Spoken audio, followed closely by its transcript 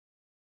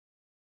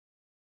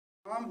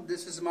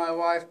This is my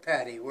wife,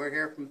 Patty. We're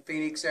here from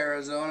Phoenix,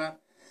 Arizona.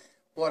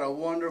 What a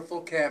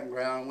wonderful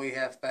campground we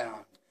have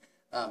found.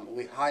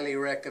 We highly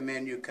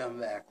recommend you come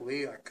back.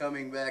 We are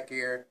coming back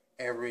here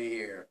every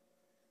year.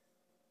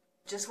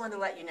 Just wanted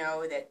to let you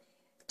know that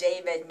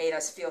David made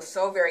us feel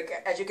so very,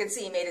 as you can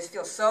see, he made us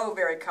feel so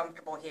very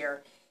comfortable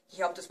here. He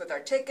helped us with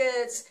our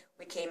tickets.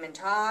 We came and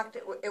talked.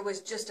 It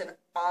was just an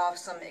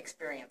awesome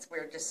experience. We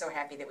were just so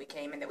happy that we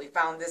came and that we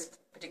found this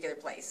particular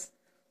place.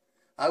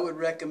 I would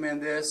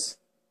recommend this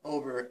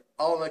over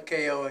all the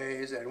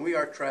KOAs, and we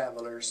are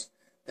travelers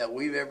that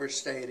we've ever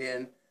stayed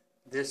in.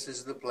 This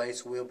is the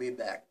place we'll be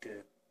back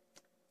to.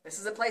 This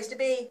is a place to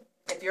be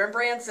if you're in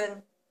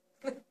Branson.